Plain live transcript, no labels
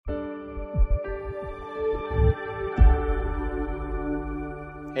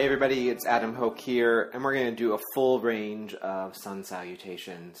Hey everybody, it's Adam Hoke here, and we're going to do a full range of sun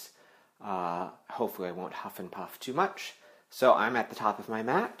salutations. Hopefully I won't huff and puff too much. So I'm at the top of my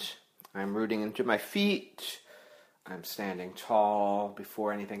mat, I'm rooting into my feet, I'm standing tall.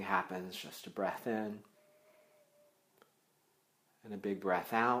 Before anything happens, just a breath in, and a big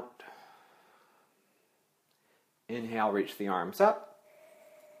breath out. Inhale, reach the arms up.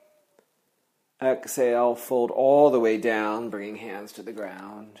 Exhale, fold all the way down, bringing hands to the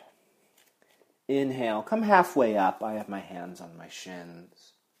ground. Inhale, come halfway up. I have my hands on my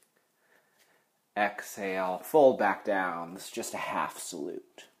shins. Exhale, fold back down. This is just a half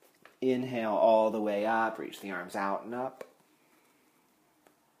salute. Inhale all the way up, reach the arms out and up.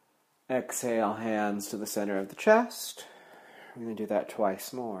 Exhale, hands to the center of the chest. We're going to do that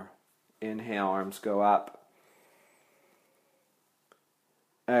twice more. Inhale, arms go up.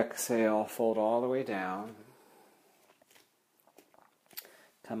 Exhale, fold all the way down.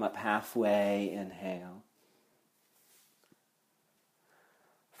 Come up halfway, inhale.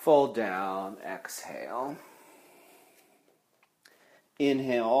 Fold down, exhale.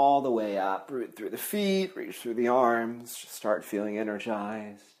 Inhale all the way up, root through the feet, reach through the arms, start feeling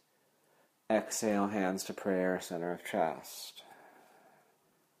energized. Exhale, hands to prayer, center of chest.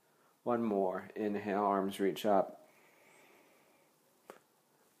 One more, inhale, arms reach up.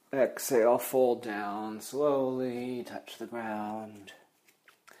 Exhale, fold down slowly, touch the ground.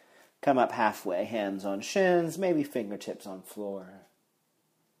 Come up halfway, hands on shins, maybe fingertips on floor.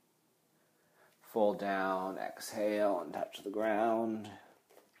 Fold down, exhale, and touch the ground.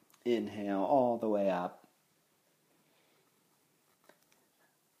 Inhale all the way up.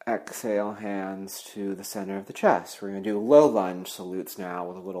 Exhale, hands to the center of the chest. We're going to do low lunge salutes now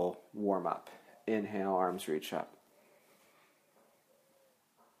with a little warm up. Inhale, arms reach up.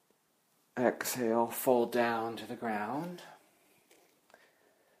 Exhale, fold down to the ground.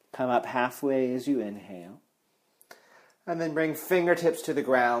 Come up halfway as you inhale. And then bring fingertips to the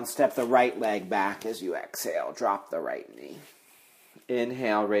ground. Step the right leg back as you exhale. Drop the right knee.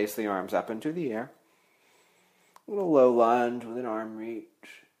 Inhale, raise the arms up into the air. A little low lunge with an arm reach.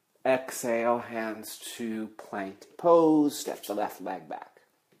 Exhale, hands to plank pose. Step the left leg back.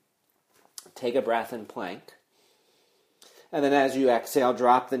 Take a breath in plank. And then as you exhale,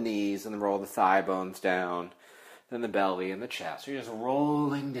 drop the knees and then roll the thigh bones down. Then the belly and the chest. You're just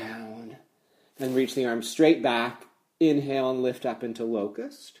rolling down. Then reach the arms straight back. Inhale and lift up into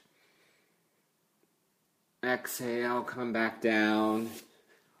locust. Exhale, come back down.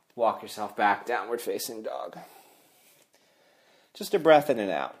 Walk yourself back, downward facing dog. Just a breath in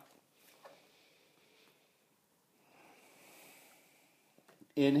and out.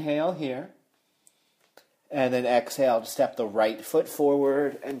 Inhale here. And then exhale to step the right foot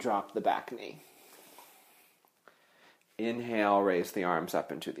forward and drop the back knee. Inhale, raise the arms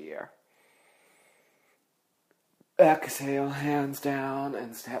up into the air. Exhale, hands down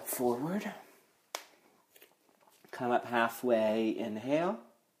and step forward. Come up halfway, inhale.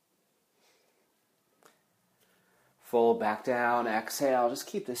 Fold back down, exhale. Just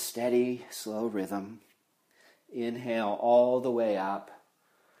keep this steady, slow rhythm. Inhale all the way up.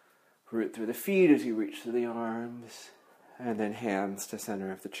 Root through the feet as you reach through the arms. And then hands to center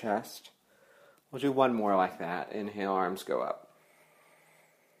of the chest. We'll do one more like that. Inhale, arms go up.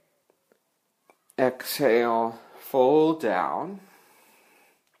 Exhale, fold down.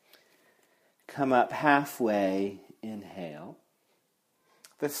 Come up halfway, inhale.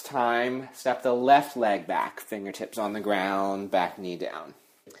 This time, step the left leg back. Fingertips on the ground, back knee down.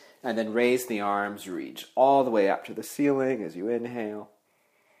 And then raise the arms, reach all the way up to the ceiling as you inhale.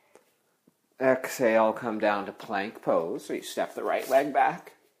 Exhale, come down to plank pose. So you step the right leg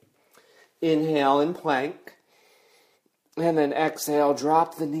back. Inhale in plank. And then exhale,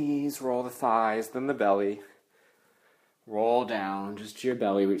 drop the knees, roll the thighs, then the belly. Roll down just to your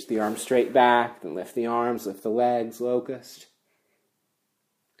belly. Reach the arms straight back. Then lift the arms, lift the legs, locust.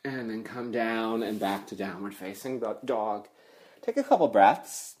 And then come down and back to downward facing dog. Take a couple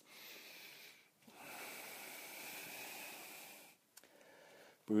breaths.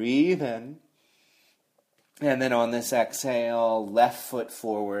 Breathe in. And then on this exhale, left foot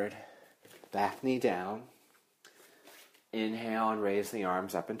forward, back knee down. Inhale and raise the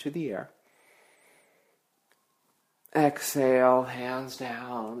arms up into the air. Exhale, hands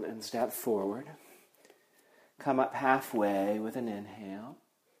down and step forward. Come up halfway with an inhale.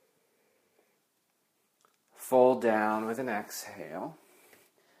 Fold down with an exhale.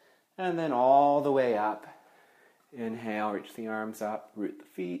 And then all the way up. Inhale, reach the arms up, root the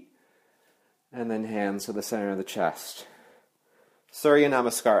feet. And then hands to the center of the chest. Surya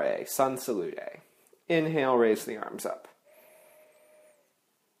Namaskar A, Sun Salute A. Inhale, raise the arms up.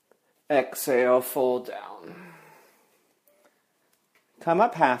 Exhale, fold down. Come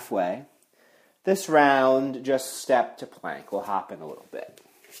up halfway. This round, just step to plank. We'll hop in a little bit.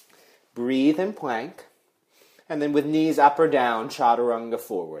 Breathe in plank. And then with knees up or down, chaturanga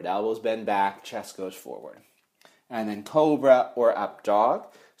forward. Elbows bend back, chest goes forward. And then cobra or up dog.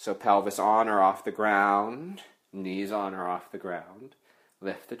 So pelvis on or off the ground. Knees on or off the ground.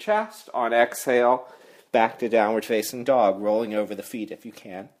 Lift the chest. On exhale, back to downward facing dog, rolling over the feet if you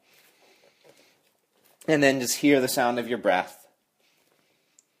can. And then just hear the sound of your breath.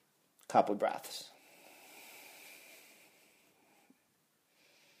 Couple breaths.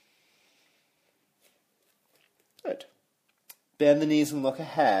 Good. Bend the knees and look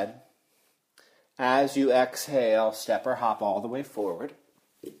ahead. As you exhale, step or hop all the way forward.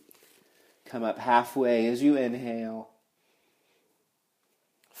 Come up halfway as you inhale.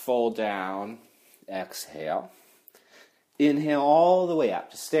 Fold down. Exhale. Inhale all the way up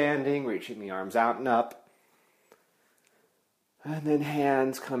to standing, reaching the arms out and up. And then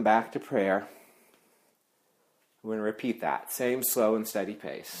hands come back to prayer. We're going to repeat that. Same slow and steady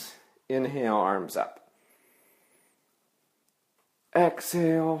pace. Inhale, arms up.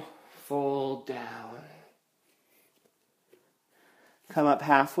 Exhale, fold down. Come up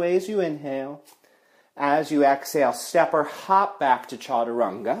halfway as you inhale. As you exhale, step or hop back to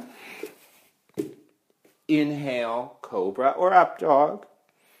chaturanga. Inhale, cobra or up dog.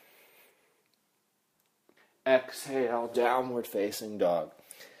 Exhale, downward facing dog.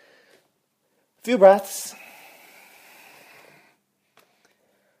 Few breaths.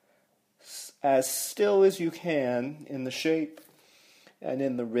 As still as you can in the shape and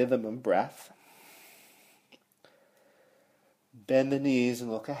in the rhythm of breath. Bend the knees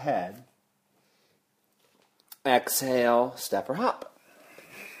and look ahead. Exhale, step or hop.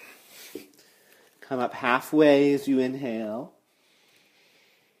 Come up halfway as you inhale.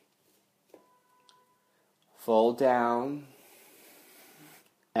 Fold down.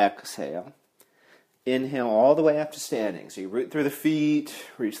 Exhale. Inhale all the way up to standing. So you root through the feet,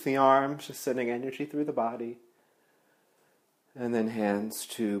 reach the arms, just sending energy through the body. And then hands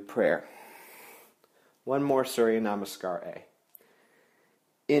to prayer. One more Surya Namaskar A.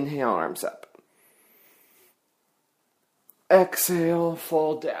 Inhale, arms up. Exhale,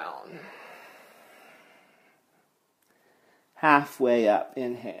 fold down. Halfway up,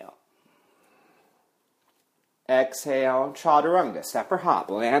 inhale. Exhale, chaturanga, step or hop.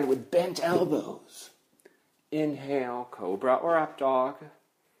 Land with bent elbows. Inhale, cobra or up dog.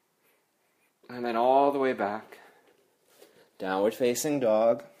 And then all the way back. Downward facing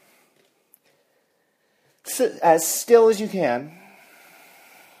dog. Sit as still as you can.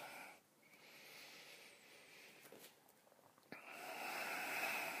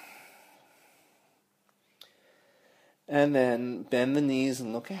 And then bend the knees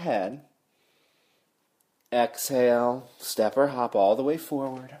and look ahead. Exhale, step or hop all the way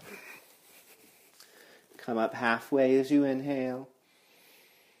forward. Come up halfway as you inhale.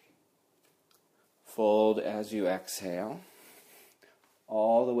 Fold as you exhale.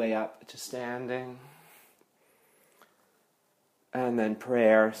 All the way up to standing. And then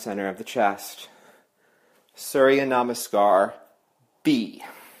prayer, center of the chest. Surya Namaskar, B.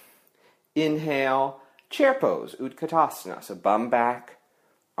 Inhale, chair pose, Utkatasana. So bum back,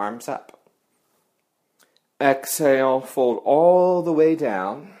 arms up. Exhale, fold all the way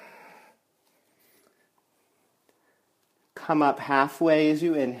down. Come up halfway as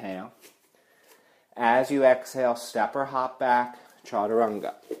you inhale. As you exhale, step or hop back,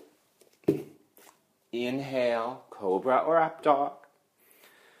 chaturanga. Inhale, cobra or up dog.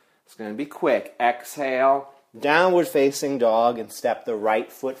 It's going to be quick. Exhale, downward facing dog and step the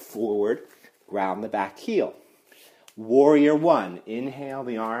right foot forward. Ground the back heel. Warrior one. Inhale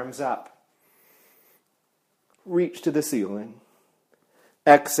the arms up. Reach to the ceiling.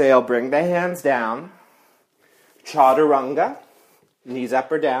 Exhale, bring the hands down. Chaturanga. Knees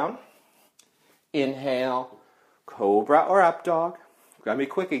up or down. Inhale, cobra or up dog. Gonna be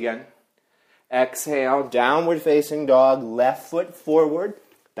quick again. Exhale, downward facing dog. Left foot forward.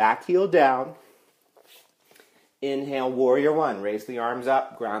 Back heel down. Inhale, warrior one. Raise the arms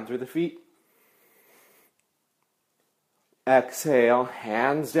up. Ground through the feet. Exhale,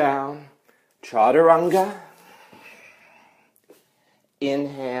 hands down, chaturanga.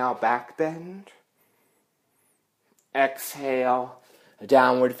 Inhale, back bend. Exhale,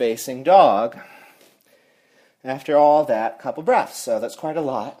 downward facing dog. After all that, couple breaths, so that's quite a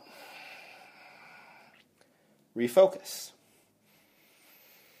lot. Refocus.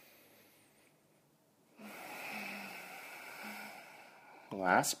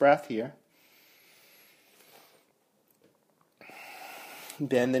 Last breath here.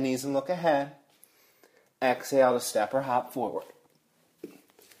 Bend the knees and look ahead. Exhale to step or hop forward.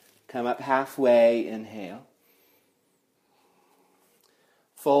 Come up halfway, inhale.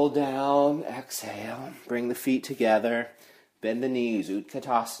 Fold down, exhale. Bring the feet together. Bend the knees,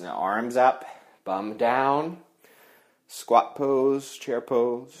 Utkatasana. Arms up, bum down. Squat pose, chair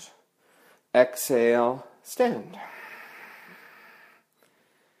pose. Exhale, stand.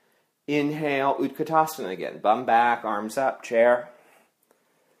 Inhale, Utkatasana again. Bum back, arms up, chair.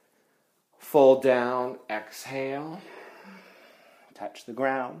 Fold down, exhale. Touch the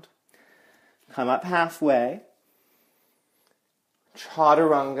ground. Come up halfway.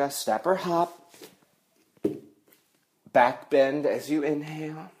 Chaturanga, step or hop. Back bend as you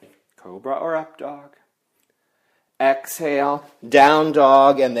inhale. Cobra or up dog. Exhale, down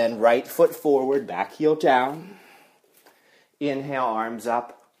dog, and then right foot forward, back heel down. Inhale, arms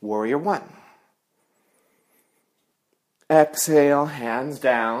up, warrior one. Exhale, hands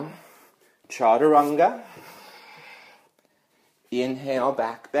down, chaturanga. Inhale,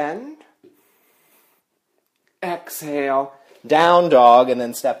 back bend. Exhale, down dog, and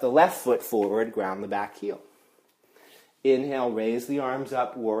then step the left foot forward, ground the back heel. Inhale, raise the arms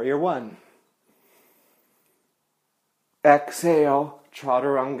up, warrior one. Exhale,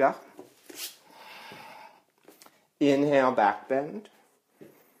 chaturanga. Inhale, back bend.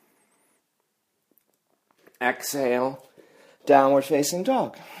 Exhale, downward facing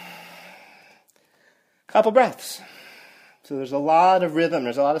dog. Couple breaths. So there's a lot of rhythm,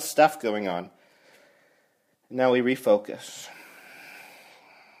 there's a lot of stuff going on. Now we refocus.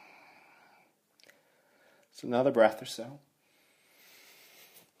 So another breath or so.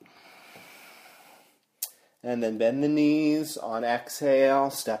 And then bend the knees on exhale,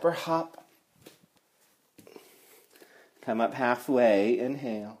 step or hop. Come up halfway,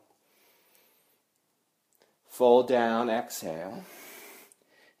 inhale. Fold down, exhale.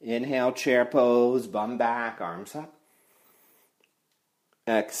 Inhale, chair pose, bum back, arms up.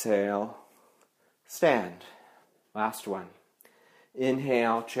 Exhale, stand. Last one.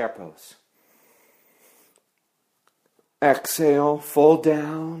 Inhale, chair pose. Exhale, fold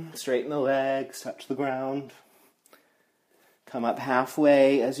down, straighten the legs, touch the ground. Come up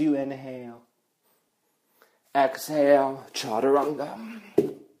halfway as you inhale. Exhale, chaturanga.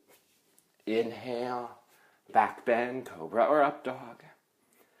 Inhale, back bend, cobra or up dog.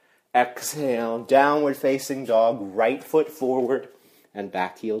 Exhale, downward facing dog, right foot forward and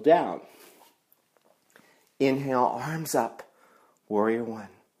back heel down. Inhale, arms up, warrior one.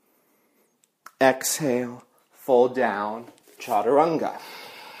 Exhale, fold down, chaturanga.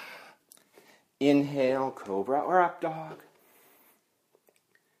 Inhale, cobra or up dog.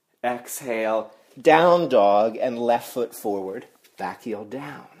 Exhale, down dog and left foot forward, back heel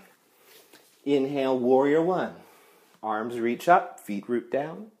down. Inhale, warrior one. Arms reach up, feet root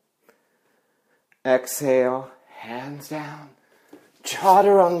down. Exhale, hands down.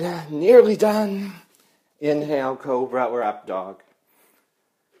 Chaturanga, nearly done. Inhale, cobra or up dog.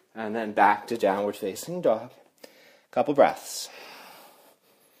 And then back to downward facing dog. Couple breaths.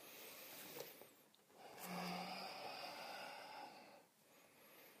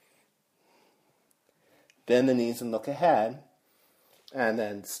 Bend the knees and look ahead. And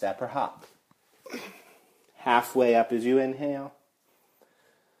then step or hop. Halfway up as you inhale.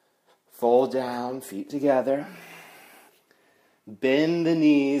 Fold down, feet together. Bend the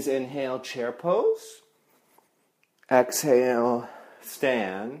knees, inhale, chair pose. Exhale,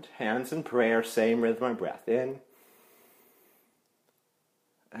 stand, hands in prayer, same rhythm of breath. In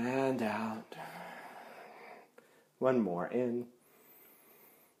and out. One more, in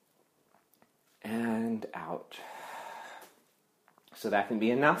and out. So that can be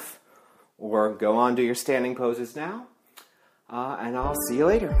enough, or go on to your standing poses now, and I'll see you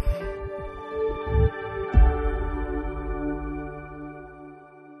later.